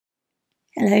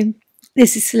Hello,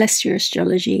 this is Celestial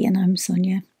Astrology and I'm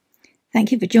Sonia.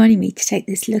 Thank you for joining me to take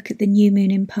this look at the new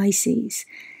moon in Pisces.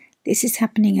 This is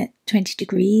happening at 20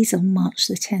 degrees on March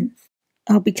the 10th.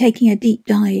 I'll be taking a deep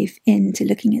dive into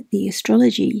looking at the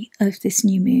astrology of this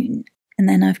new moon, and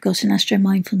then I've got an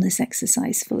astro-mindfulness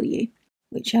exercise for you,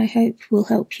 which I hope will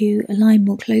help you align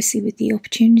more closely with the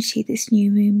opportunity this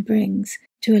new moon brings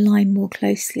to align more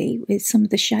closely with some of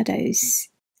the shadows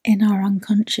in our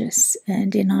unconscious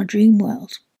and in our dream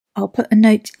world. I'll put a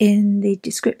note in the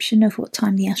description of what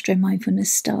time the Astro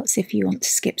Mindfulness starts if you want to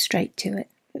skip straight to it.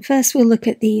 But first we'll look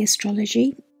at the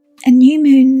astrology. And new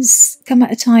moons come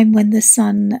at a time when the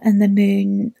sun and the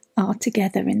moon are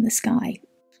together in the sky.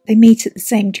 They meet at the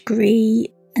same degree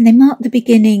and they mark the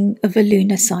beginning of a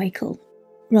lunar cycle,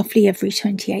 roughly every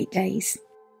 28 days.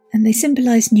 And they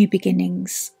symbolise new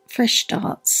beginnings, fresh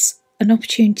starts, an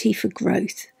opportunity for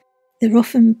growth. They're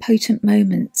often potent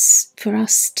moments for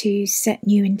us to set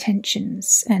new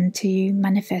intentions and to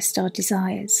manifest our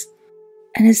desires.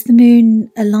 And as the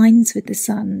moon aligns with the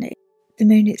sun, the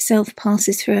moon itself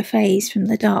passes through a phase from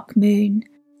the dark moon,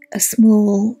 a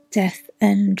small death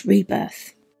and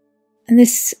rebirth. And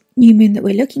this new moon that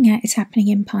we're looking at is happening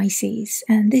in Pisces,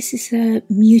 and this is a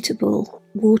mutable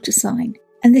water sign.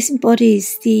 And this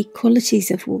embodies the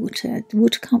qualities of water. The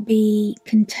water can't be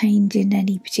contained in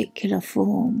any particular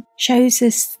form. Shows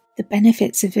us the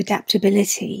benefits of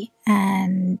adaptability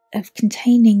and of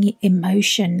containing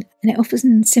emotion. And it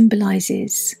often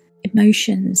symbolises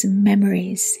emotions and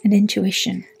memories and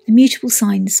intuition. The mutable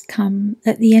signs come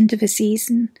at the end of a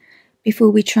season before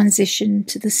we transition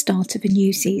to the start of a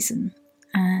new season.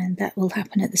 And that will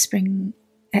happen at the spring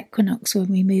equinox when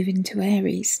we move into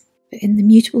Aries. But in the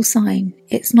mutable sign,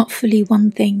 it's not fully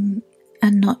one thing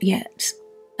and not yet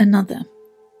another.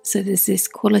 So there's this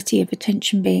quality of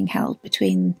attention being held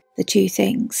between the two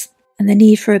things, and the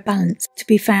need for a balance to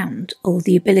be found, or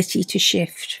the ability to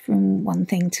shift from one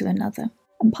thing to another.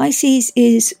 And Pisces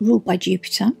is ruled by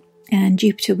Jupiter, and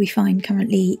Jupiter we find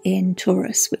currently in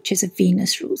Taurus, which is a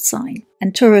Venus-ruled sign.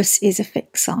 And Taurus is a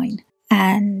fixed sign,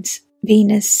 and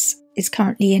Venus is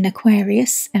currently in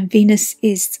Aquarius, and Venus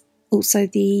is also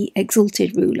the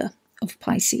exalted ruler of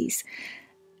Pisces.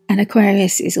 And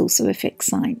Aquarius is also a fixed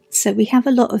sign. So we have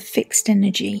a lot of fixed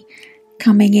energy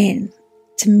coming in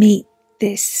to meet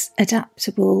this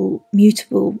adaptable,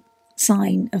 mutable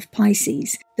sign of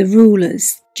Pisces. The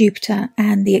rulers, Jupiter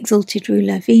and the exalted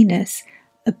ruler Venus,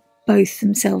 are both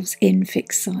themselves in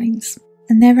fixed signs.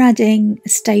 And they're adding a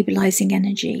stabilising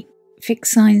energy.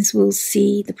 Fixed signs will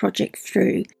see the project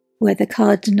through, where the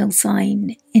cardinal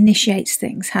sign initiates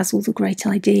things, has all the great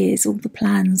ideas, all the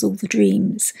plans, all the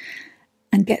dreams,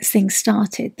 and gets things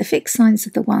started. The fixed signs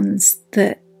are the ones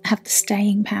that have the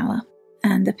staying power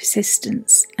and the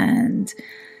persistence and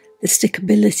the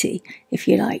stickability, if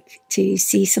you like, to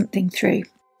see something through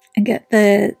and get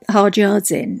the hard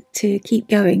yards in to keep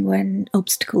going when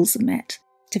obstacles are met,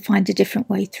 to find a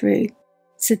different way through.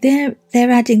 So they're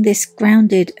adding this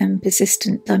grounded and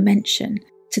persistent dimension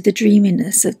to the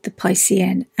dreaminess of the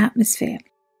Piscean atmosphere.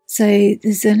 So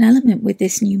there's an element with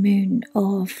this new moon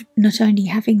of not only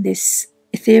having this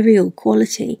ethereal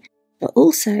quality, but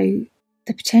also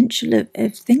the potential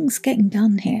of things getting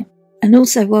done here. And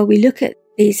also, while we look at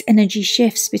these energy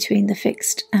shifts between the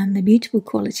fixed and the mutable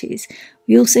qualities,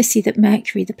 we also see that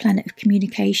Mercury, the planet of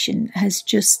communication, has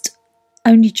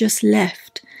only just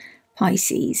left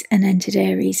Pisces and entered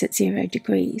Aries at 0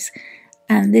 degrees.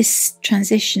 And this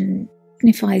transition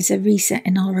signifies a reset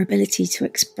in our ability to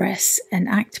express and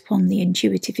act upon the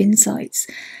intuitive insights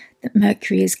that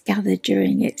Mercury has gathered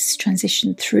during its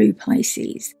transition through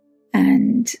Pisces.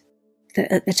 And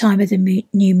that at the time of the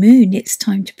new moon, it's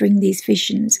time to bring these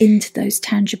visions into those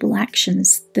tangible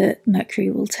actions that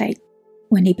Mercury will take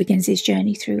when he begins his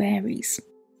journey through Aries.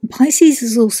 Pisces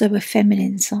is also a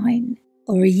feminine sign,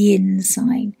 or a yin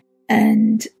sign,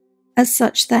 and as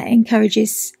such that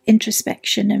encourages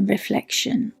introspection and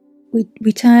reflection.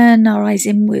 We turn our eyes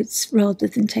inwards rather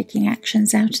than taking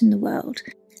actions out in the world.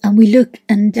 And we look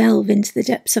and delve into the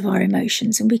depths of our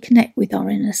emotions and we connect with our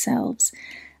inner selves.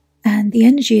 And the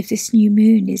energy of this new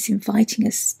moon is inviting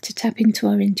us to tap into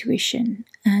our intuition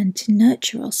and to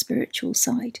nurture our spiritual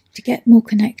side, to get more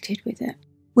connected with it.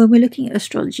 When we're looking at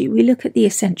astrology, we look at the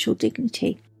essential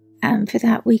dignity. And for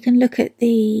that, we can look at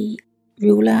the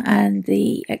ruler and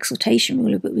the exaltation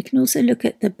ruler, but we can also look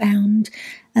at the bound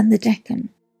and the decan.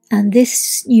 And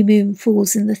this new moon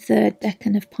falls in the 3rd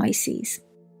decan of Pisces.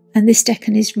 And this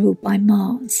decan is ruled by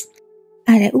Mars.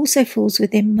 And it also falls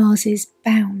within Mars's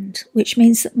bound, which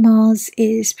means that Mars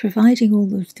is providing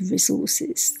all of the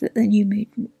resources that the new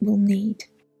moon will need.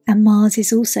 And Mars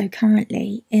is also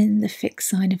currently in the fixed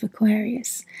sign of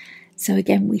Aquarius. So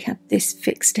again, we have this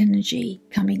fixed energy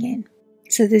coming in.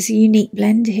 So there's a unique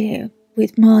blend here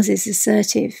with Mars's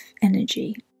assertive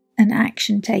energy and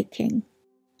action-taking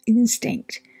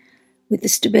instinct, with the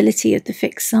stability of the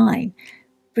fixed sign,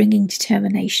 bringing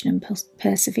determination and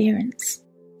perseverance.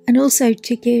 And also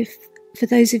to give, for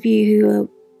those of you who are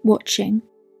watching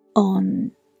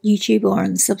on YouTube or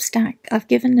on Substack, I've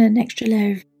given an extra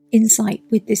layer of insight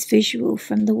with this visual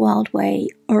from the Wild Way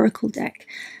Oracle deck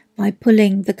by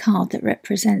pulling the card that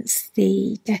represents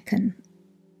the decan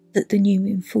that the new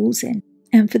moon falls in.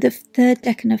 And for the third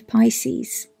decan of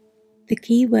Pisces, the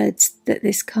keywords that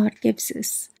this card gives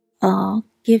us are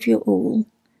give your all,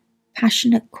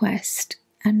 passionate quest,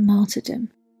 and martyrdom.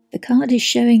 The card is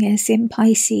showing us in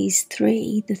Pisces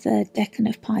 3, the third decan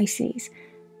of Pisces,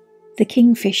 the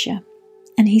kingfisher,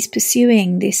 and he's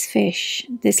pursuing this fish,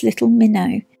 this little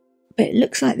minnow, but it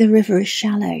looks like the river is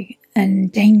shallow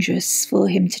and dangerous for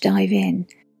him to dive in.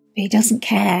 But he doesn't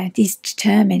care. He's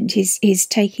determined. He's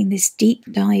taking this deep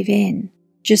dive in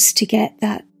just to get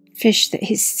that fish that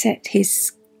he's set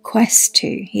his quest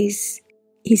to. He's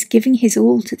giving his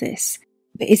all to this.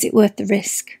 But is it worth the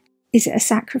risk? Is it a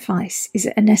sacrifice? Is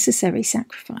it a necessary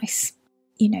sacrifice?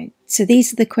 So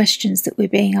these are the questions that we're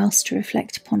being asked to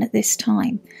reflect upon at this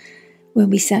time when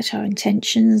we set our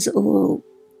intentions or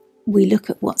we look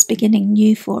at what's beginning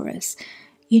new for us.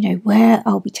 Where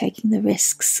are we taking the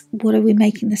risks? What are we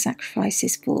making the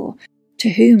sacrifices for?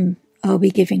 To whom are we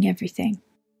giving everything?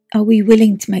 Are we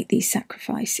willing to make these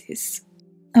sacrifices?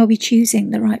 Are we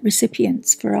choosing the right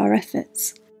recipients for our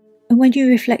efforts? And when you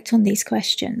reflect on these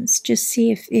questions, just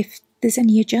see if there's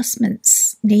any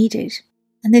adjustments needed.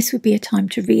 And this would be a time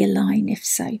to realign if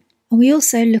so. And we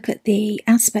also look at the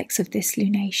aspects of this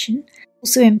lunation.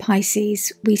 Also in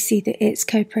Pisces, we see that it's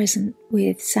co-present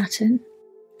with Saturn,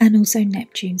 and also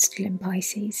Neptune still in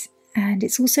Pisces. And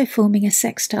it's also forming a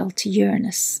sextile to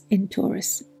Uranus in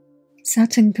Taurus.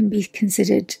 Saturn can be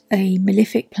considered a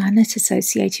malefic planet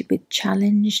associated with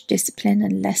challenge, discipline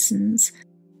and lessons.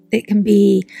 It can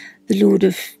be the lord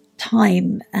of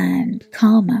time and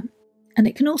karma. And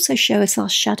it can also show us our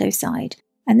shadow side.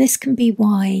 And this can be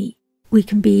why we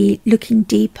can be looking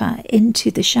deeper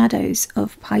into the shadows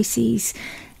of Pisces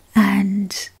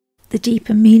and the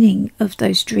deeper meaning of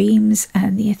those dreams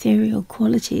and the ethereal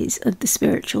qualities of the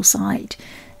spiritual side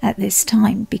at this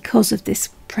time because of this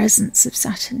presence of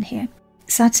Saturn here.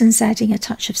 Saturn's adding a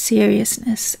touch of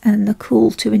seriousness and the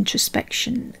call to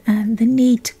introspection and the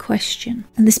need to question.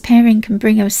 And this pairing can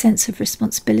bring a sense of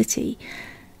responsibility,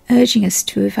 urging us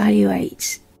to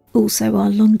evaluate also our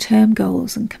long-term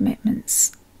goals and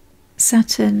commitments.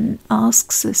 Saturn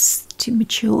asks us to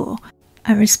mature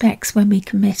and respects when we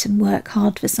commit and work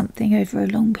hard for something over a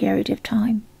long period of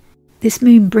time. This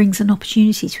moon brings an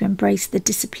opportunity to embrace the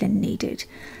discipline needed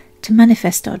to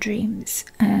manifest our dreams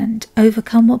and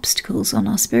overcome obstacles on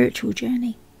our spiritual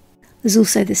journey. There's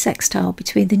also the sextile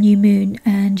between the new moon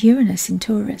and Uranus in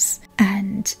Taurus,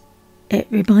 and it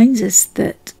reminds us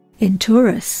that in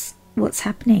Taurus what's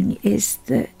happening is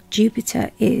that Jupiter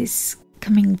is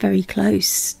coming very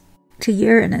close to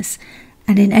Uranus.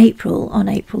 And in April, on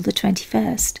April the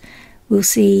 21st, we'll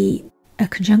see a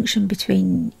conjunction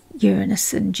between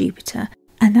Uranus and Jupiter.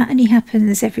 And that only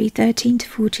happens every 13 to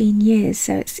 14 years,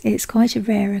 so it's quite a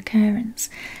rare occurrence.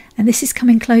 And this is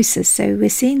coming closer, so we're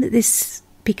seeing that this,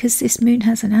 because this moon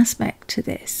has an aspect to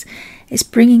this, it's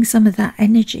bringing some of that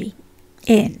energy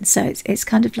in. So it's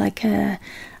kind of like a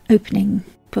opening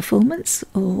performance,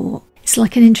 or it's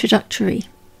like an introductory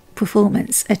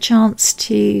performance, a chance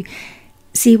to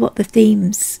see what the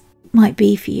themes might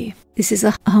be for you. This is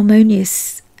a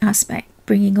harmonious aspect,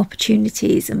 bringing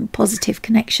opportunities and positive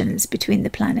connections between the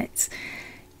planets.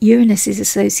 Uranus is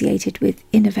associated with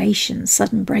innovation,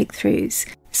 sudden breakthroughs,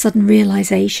 sudden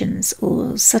realizations,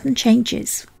 or sudden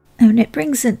changes. And it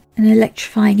brings an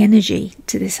electrifying energy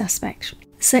to this aspect.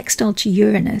 Sextile to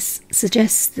Uranus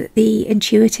suggests that the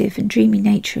intuitive and dreamy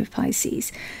nature of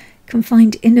Pisces can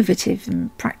find innovative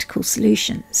and practical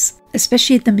solutions,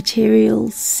 especially the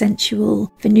material,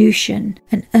 sensual, Venusian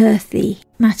and earthy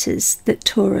matters that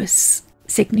Taurus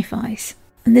signifies.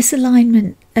 And this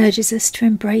alignment urges us to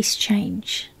embrace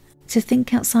change, to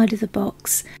think outside of the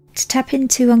box, to tap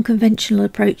into unconventional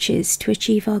approaches to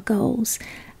achieve our goals,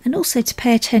 and also to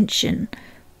pay attention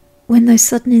when those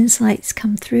sudden insights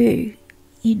come through.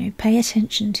 Pay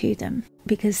attention to them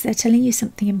because they're telling you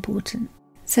something important.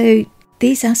 So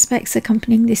these aspects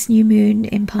accompanying this new moon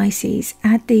in Pisces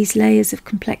add these layers of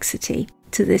complexity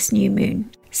to this new moon.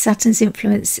 Saturn's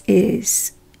influence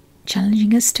is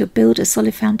challenging us to build a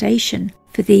solid foundation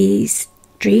for these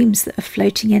dreams that are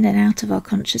floating in and out of our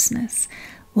consciousness,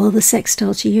 while the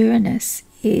sextile to Uranus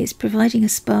is providing a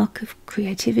spark of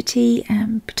creativity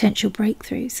and potential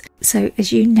breakthroughs. So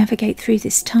as you navigate through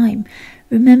this time,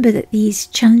 remember that these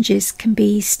challenges can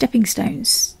be stepping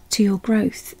stones to your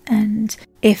growth, and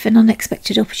if an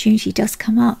unexpected opportunity does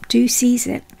come up, do seize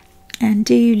it and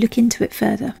do look into it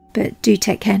further, but do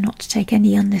take care not to take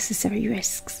any unnecessary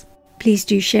risks. Please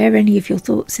do share any of your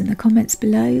thoughts in the comments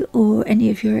below, or any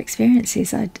of your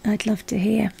experiences. I'd love to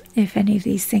hear if any of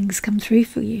these things come through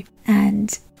for you.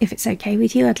 And if it's okay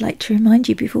with you, I'd like to remind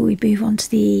you before we move on to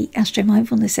the Astro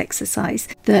Mindfulness exercise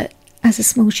that as a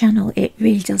small channel, it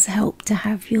really does help to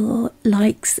have your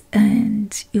likes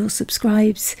and your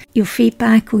subscribes, your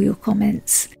feedback or your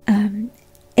comments.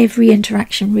 Every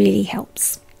interaction really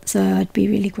helps, so I'd be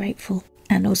really grateful.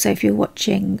 And also, if you're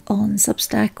watching on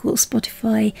Substack or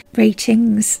Spotify,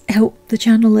 ratings help the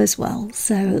channel as well.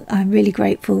 So I'm really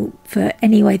grateful for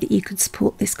any way that you could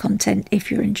support this content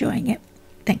if you're enjoying it.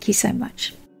 Thank you so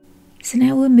much. So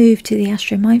now we'll move to the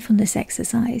Astro Mindfulness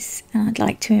exercise. And I'd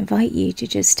like to invite you to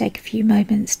just take a few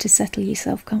moments to settle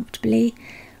yourself comfortably,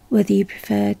 whether you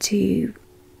prefer to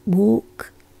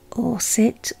walk or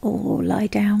sit or lie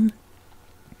down.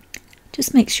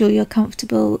 Just make sure you're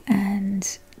comfortable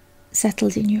and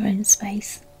settled in your own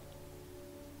space.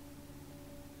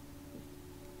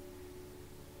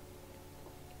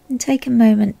 And take a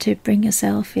moment to bring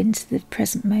yourself into the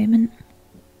present moment.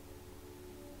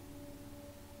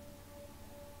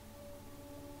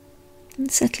 And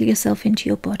settle yourself into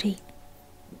your body.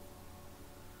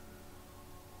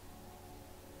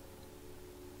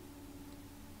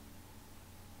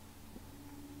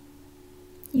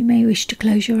 You may wish to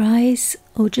close your eyes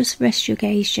or just rest your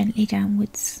gaze gently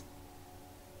downwards.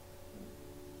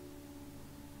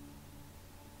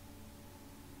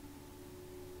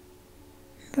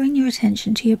 Bring your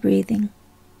attention to your breathing.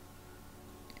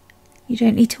 You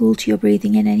don't need to alter your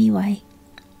breathing in any way.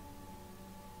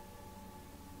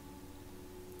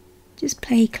 Just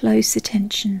pay close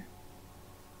attention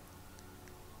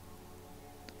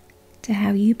to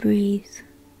how you breathe.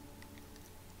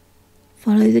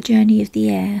 Follow the journey of the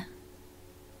air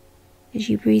as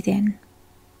you breathe in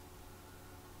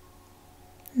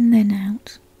and then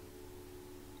out.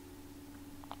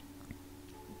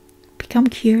 Become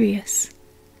curious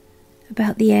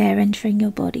about the air entering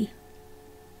your body.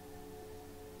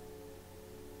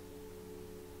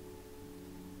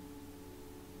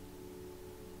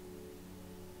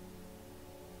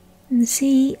 And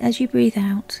see, as you breathe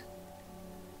out,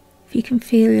 if you can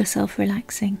feel yourself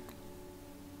relaxing.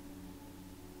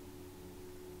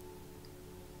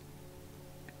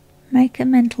 Make a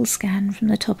mental scan from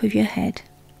the top of your head.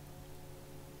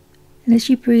 And as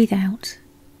you breathe out,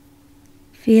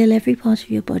 feel every part of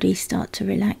your body start to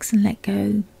relax and let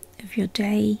go of your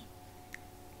day,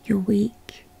 your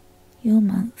week, your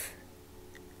month,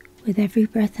 with every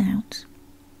breath out.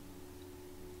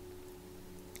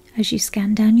 As you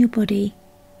scan down your body,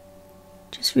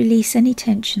 just release any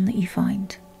tension that you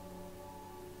find.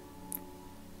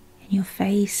 In your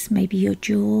face, maybe your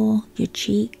jaw, your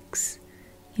cheeks,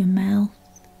 your mouth,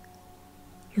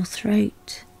 your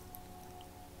throat,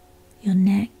 your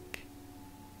neck,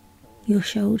 your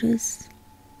shoulders,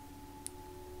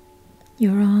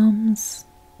 your arms,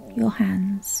 your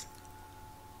hands,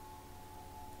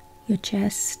 your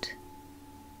chest,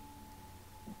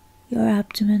 your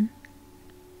abdomen,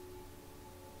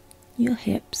 your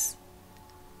hips,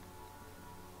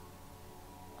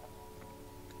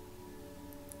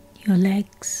 your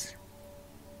legs,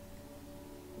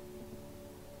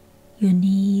 your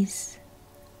knees,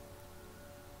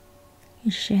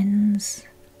 your shins,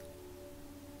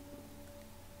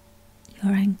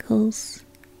 your ankles,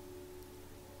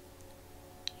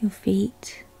 your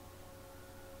feet,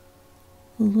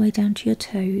 all the way down to your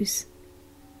toes.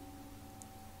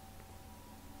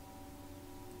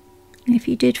 And if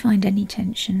you did find any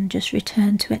tension, just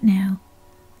return to it now.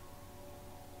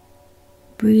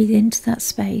 Breathe into that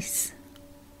space.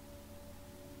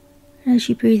 And as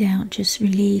you breathe out, just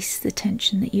release the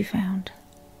tension that you found.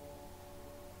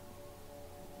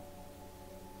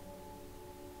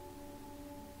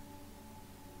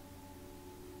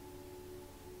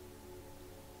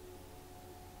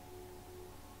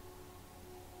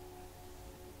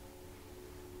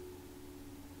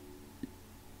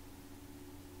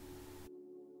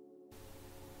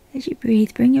 As you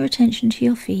breathe, bring your attention to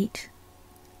your feet.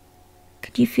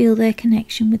 Could you feel their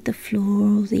connection with the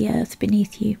floor or the earth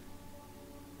beneath you?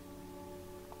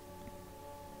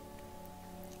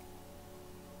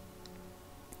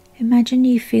 Imagine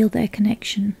you feel their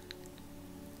connection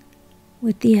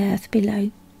with the earth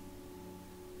below.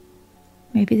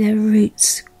 Maybe there are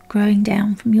roots growing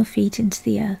down from your feet into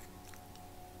the earth.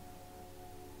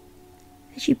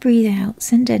 As you breathe out,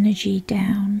 send energy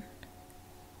down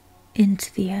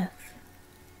into the earth.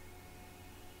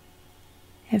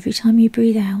 Every time you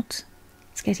breathe out,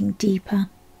 it's getting deeper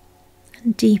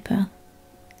and deeper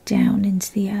down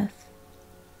into the earth.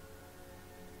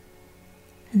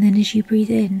 And then as you breathe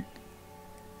in,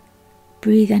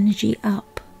 breathe energy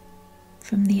up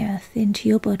from the earth into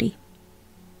your body,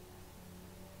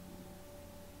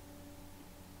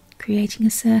 creating a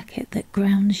circuit that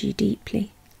grounds you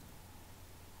deeply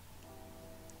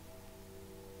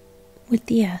with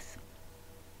the earth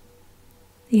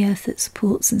that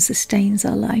supports and sustains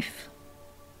our life.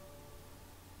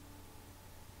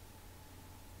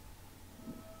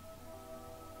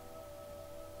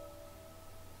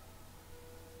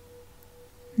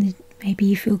 And maybe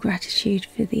you feel gratitude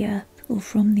for the earth or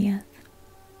from the earth.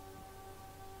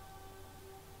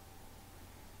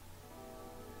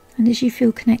 And as you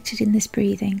feel connected in this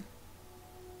breathing,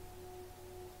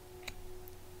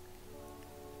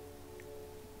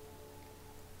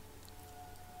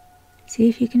 see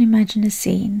if you can imagine a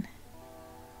scene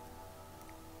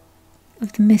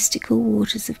of the mystical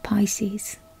waters of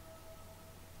Pisces.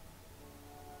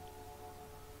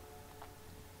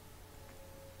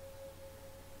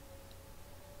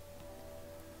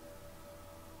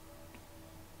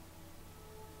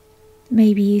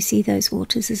 Maybe you see those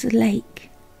waters as a lake,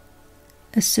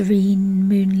 a serene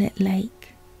moonlit lake,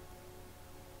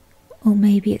 or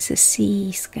maybe it's a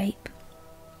seascape,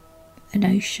 an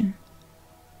ocean.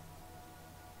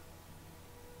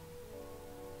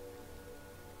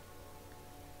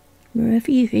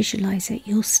 Wherever you visualize it,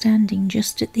 you're standing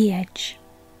just at the edge.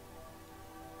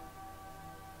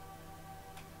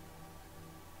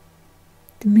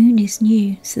 The moon is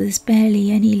new, so there's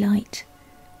barely any light,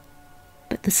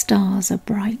 but the stars are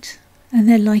bright and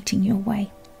they're lighting your way.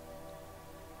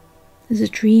 There's a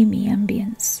dreamy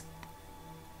ambience,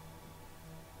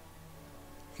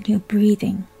 and you're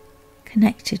breathing,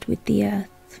 connected with the earth.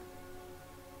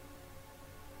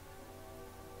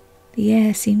 The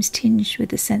air seems tinged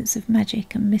with a sense of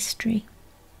magic and mystery.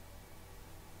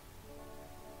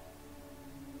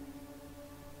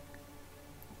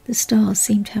 The stars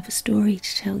seem to have a story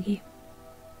to tell you.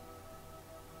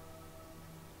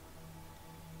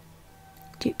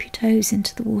 Dip your toes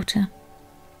into the water.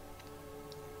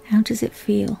 How does it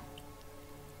feel?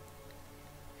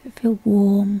 Does it feel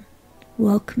warm,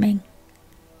 welcoming,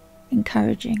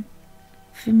 encouraging,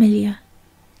 familiar?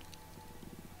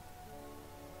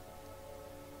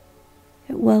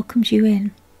 It welcomes you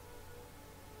in.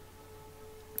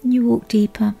 And you walk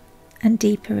deeper and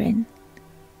deeper in.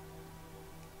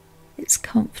 It's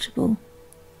comfortable.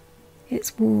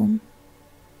 It's warm.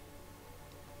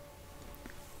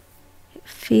 It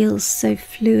feels so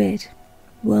fluid,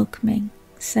 welcoming,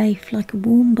 safe, like a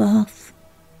warm bath.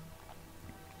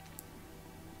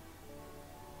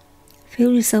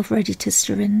 Feel yourself ready to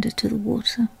surrender to the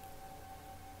water.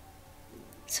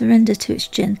 Surrender to its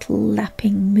gentle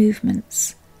lapping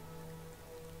movements.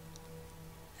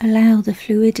 Allow the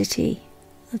fluidity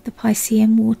of the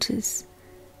Piscean waters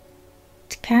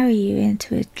to carry you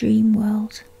into a dream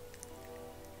world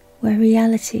where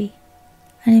reality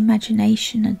and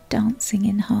imagination are dancing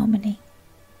in harmony.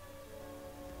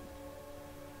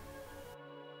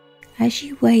 As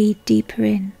you wade deeper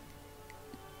in,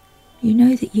 you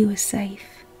know that you are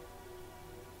safe.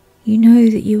 You know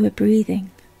that you are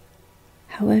breathing,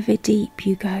 however deep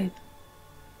you go.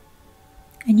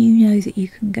 And you know that you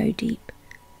can go deep.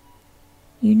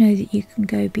 You know that you can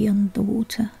go beyond the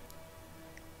water.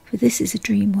 For this is a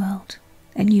dream world,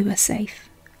 and you are safe.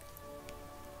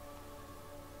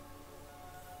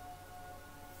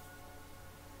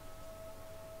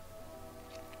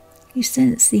 You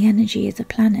sense the energy of the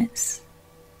planets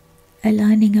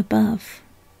aligning above,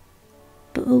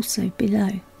 but also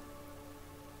below.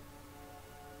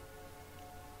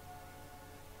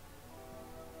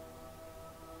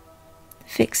 The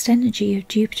fixed energy of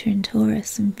Jupiter in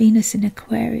Taurus and Venus in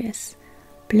Aquarius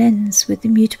blends with the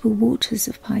mutable waters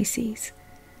of Pisces,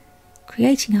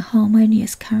 creating a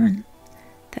harmonious current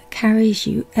that carries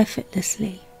you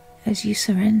effortlessly as you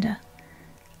surrender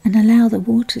and allow the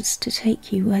waters to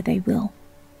take you where they will.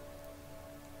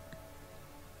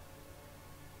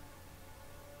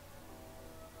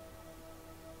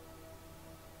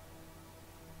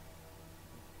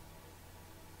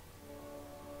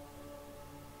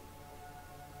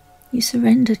 You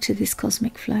surrender to this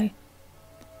cosmic flow,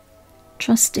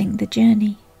 trusting the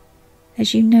journey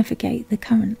as you navigate the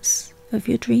currents of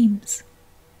your dreams.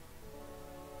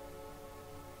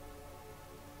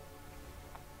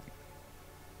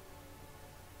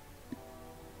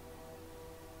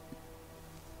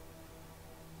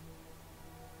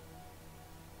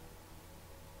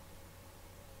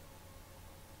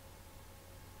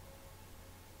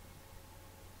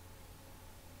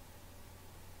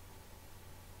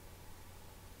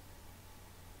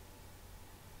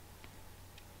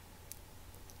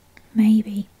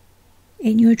 Maybe,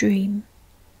 in your dream,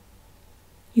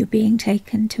 you're being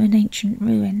taken to an ancient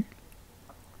ruin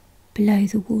below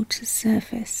the water's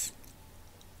surface,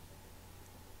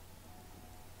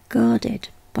 guarded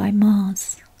by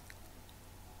Mars.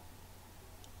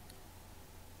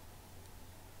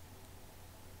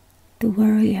 The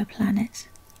warrior planet,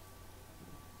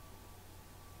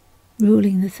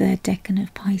 ruling the third decan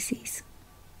of Pisces.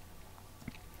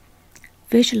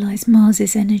 Visualize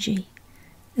Mars's energy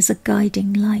as a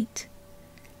guiding light,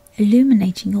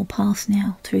 illuminating your path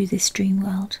now through this dream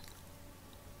world.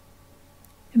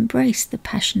 Embrace the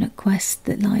passionate quest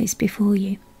that lies before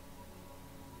you.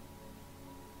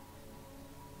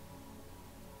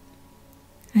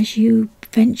 As you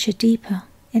venture deeper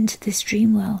into this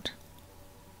dream world,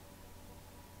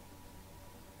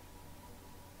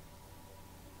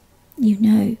 you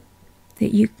know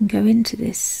that you can go into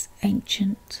this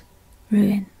ancient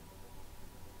ruin.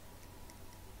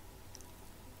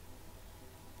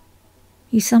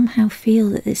 You somehow feel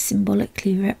that this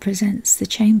symbolically represents the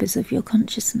chambers of your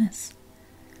consciousness,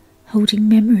 holding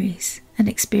memories and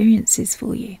experiences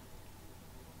for you.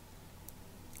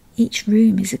 Each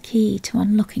room is a key to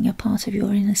unlocking a part of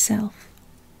your inner self.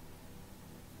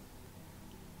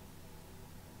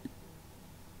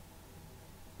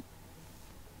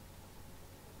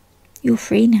 You're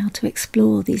free now to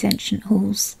explore these ancient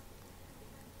halls,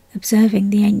 observing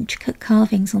the ancient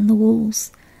carvings on the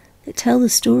walls that tell the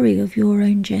story of your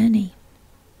own journey.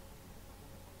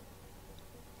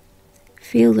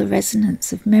 Feel the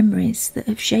resonance of memories that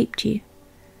have shaped you,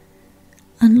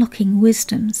 unlocking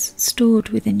wisdoms stored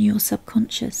within your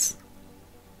subconscious.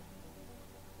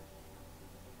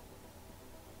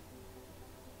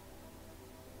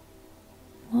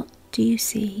 What do you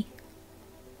see?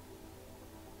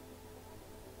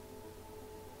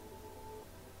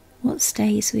 What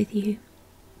stays with you?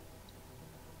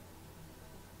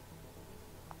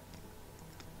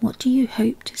 What do you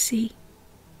hope to see?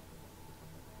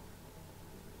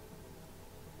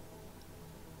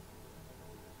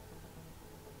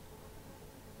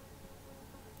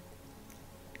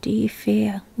 Do you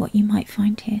fear what you might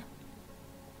find here?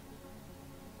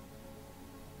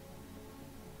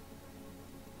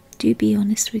 Do be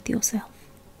honest with yourself.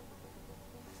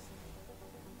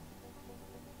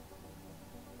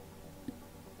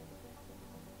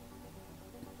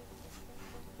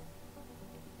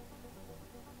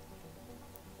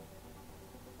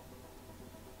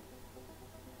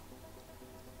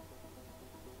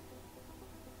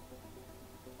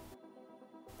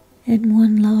 In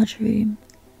one large room,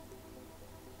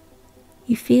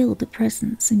 you feel the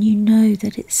presence and you know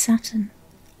that it's Saturn.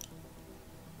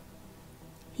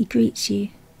 He greets you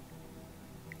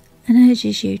and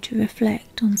urges you to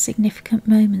reflect on significant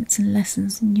moments and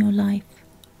lessons in your life.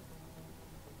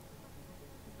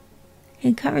 He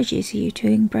encourages you to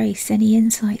embrace any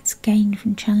insights gained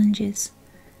from challenges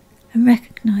and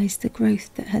recognize the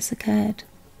growth that has occurred.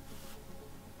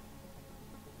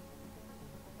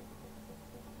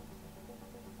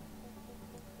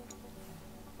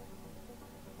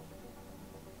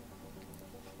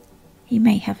 He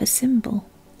may have a symbol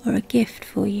or a gift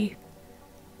for you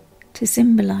to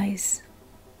symbolize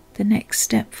the next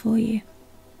step for you.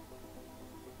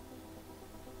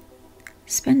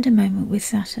 Spend a moment with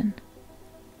Saturn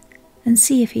and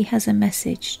see if he has a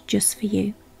message just for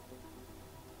you.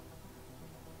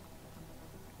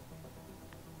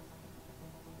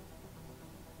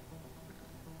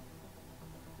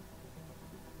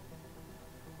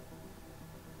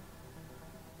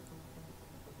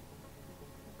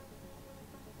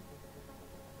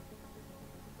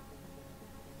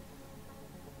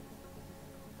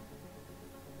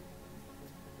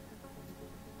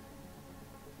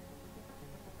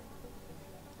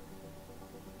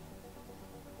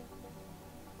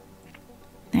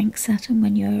 Thank Saturn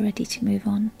when you are ready to move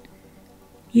on.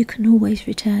 You can always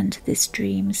return to this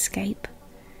dreamscape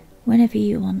whenever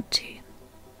you want to.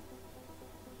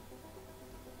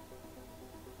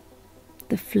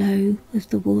 The flow of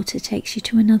the water takes you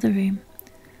to another room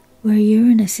where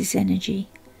Uranus's energy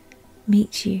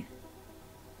meets you,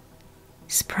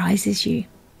 surprises you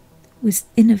with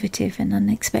innovative and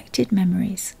unexpected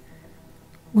memories,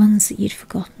 ones that you'd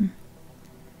forgotten.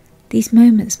 These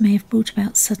moments may have brought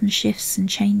about sudden shifts and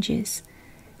changes,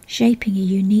 shaping a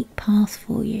unique path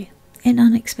for you in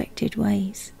unexpected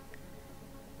ways.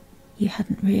 You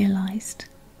hadn't realised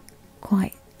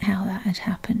quite how that had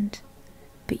happened,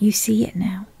 but you see it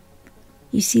now.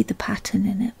 You see the pattern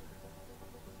in it.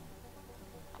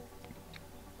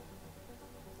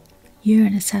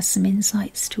 Uranus has some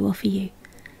insights to offer you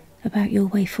about your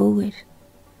way forward.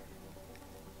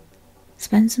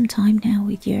 Spend some time now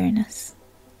with Uranus.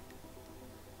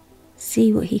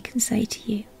 See what he can say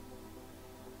to you.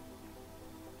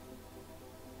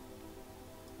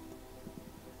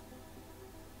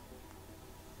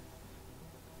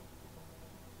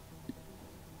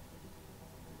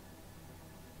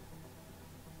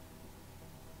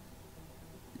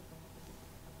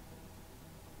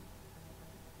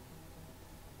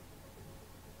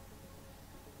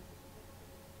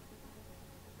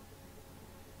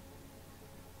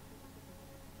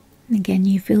 And again,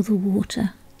 you feel the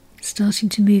water starting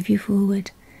to move you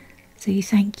forward. So you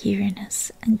thank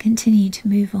Uranus and continue to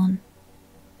move on.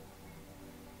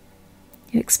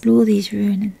 You explore these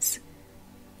ruins,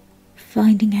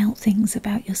 finding out things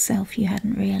about yourself you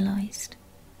hadn't realised,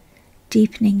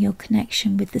 deepening your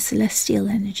connection with the celestial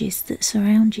energies that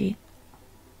surround you.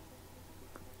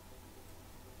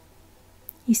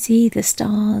 You see the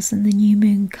stars and the new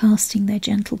moon casting their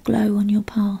gentle glow on your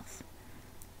path.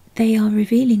 They are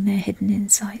revealing their hidden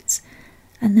insights,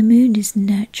 and the moon is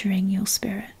nurturing your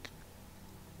spirit.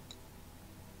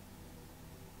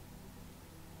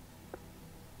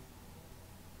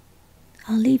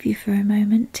 I'll leave you for a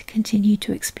moment to continue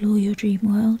to explore your dream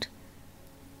world.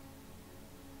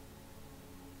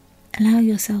 Allow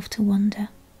yourself to wander.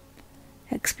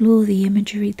 Explore the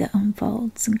imagery that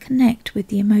unfolds and connect with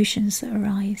the emotions that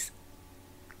arise.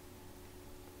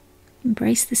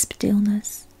 Embrace the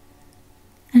stillness,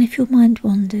 and if your mind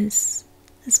wanders,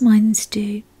 as minds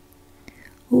do,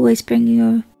 always bring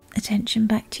your attention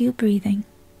back to your breathing.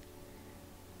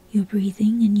 You're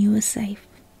breathing and you are safe.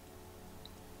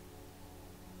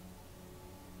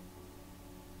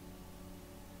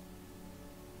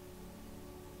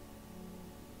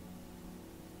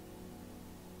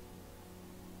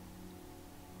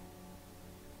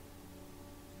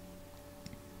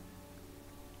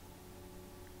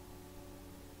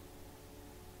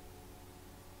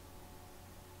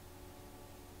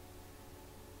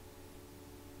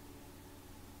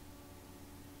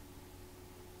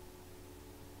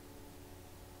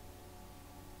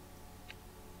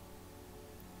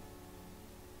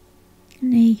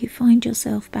 And there you find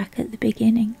yourself back at the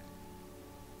beginning,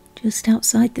 just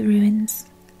outside the ruins,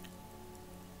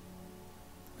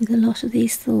 with a lot of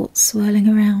these thoughts swirling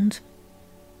around.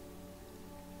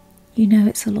 You know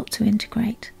it's a lot to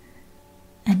integrate,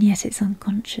 and yet it's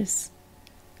unconscious,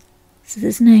 so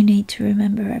there's no need to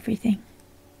remember everything.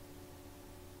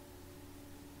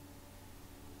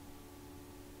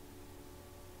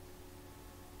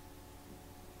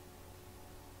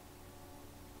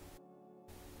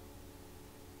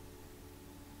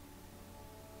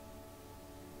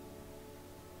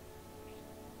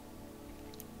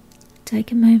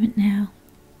 Take a moment now.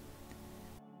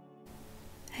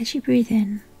 As you breathe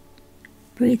in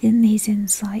these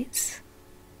insights,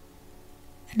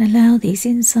 and allow these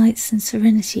insights and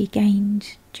serenity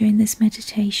gained during this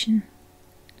meditation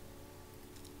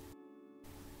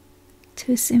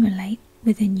to assimilate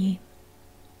within you.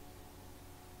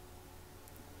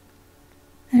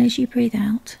 And as you breathe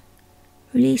out,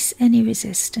 release any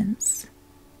resistance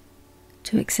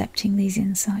to accepting these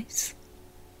insights.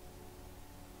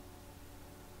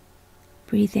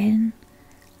 Breathe in,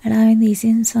 allowing these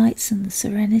insights and the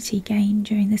serenity gained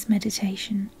during this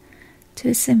meditation to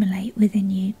assimilate within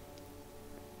you.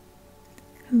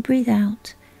 And breathe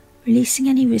out, releasing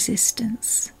any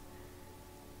resistance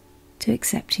to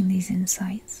accepting these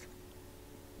insights.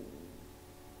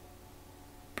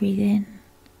 Breathe in,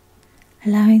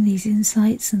 allowing these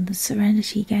insights and the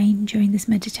serenity gained during this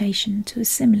meditation to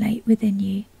assimilate within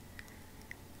you.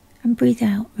 And breathe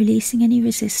out, releasing any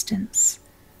resistance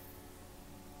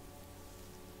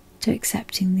to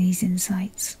accepting these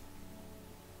insights.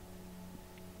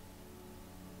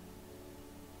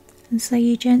 And so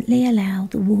you gently allow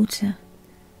the water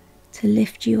to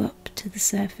lift you up to the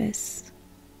surface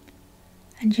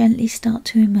and gently start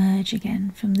to emerge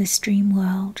again from this dream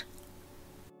world.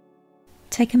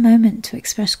 Take a moment to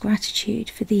express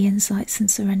gratitude for the insights and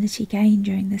serenity gained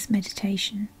during this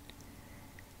meditation,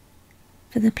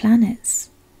 for the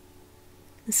planets,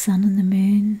 the sun and the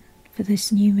moon, for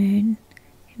this new moon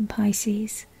in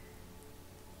Pisces,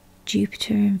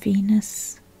 Jupiter and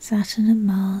Venus, Saturn and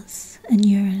Mars and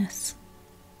Uranus.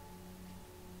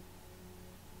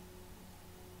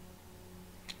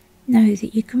 Know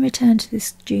that you can return to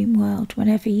this dream world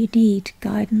whenever you need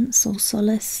guidance or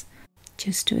solace,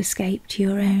 just to escape to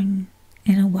your own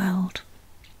inner world.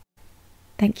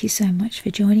 Thank you so much for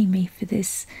joining me for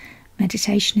this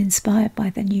meditation inspired by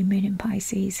the new moon in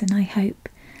Pisces, and I hope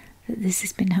that this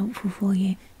has been helpful for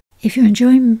you. If you're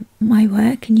enjoying my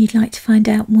work and you'd like to find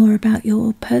out more about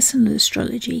your personal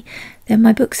astrology, then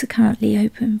my books are currently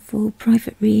open for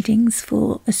private readings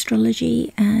for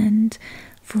astrology and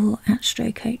for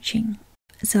astro coaching.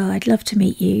 So I'd love to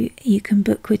meet you. You can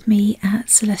book with me at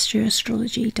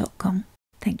celestialastrology.com.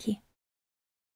 Thank you.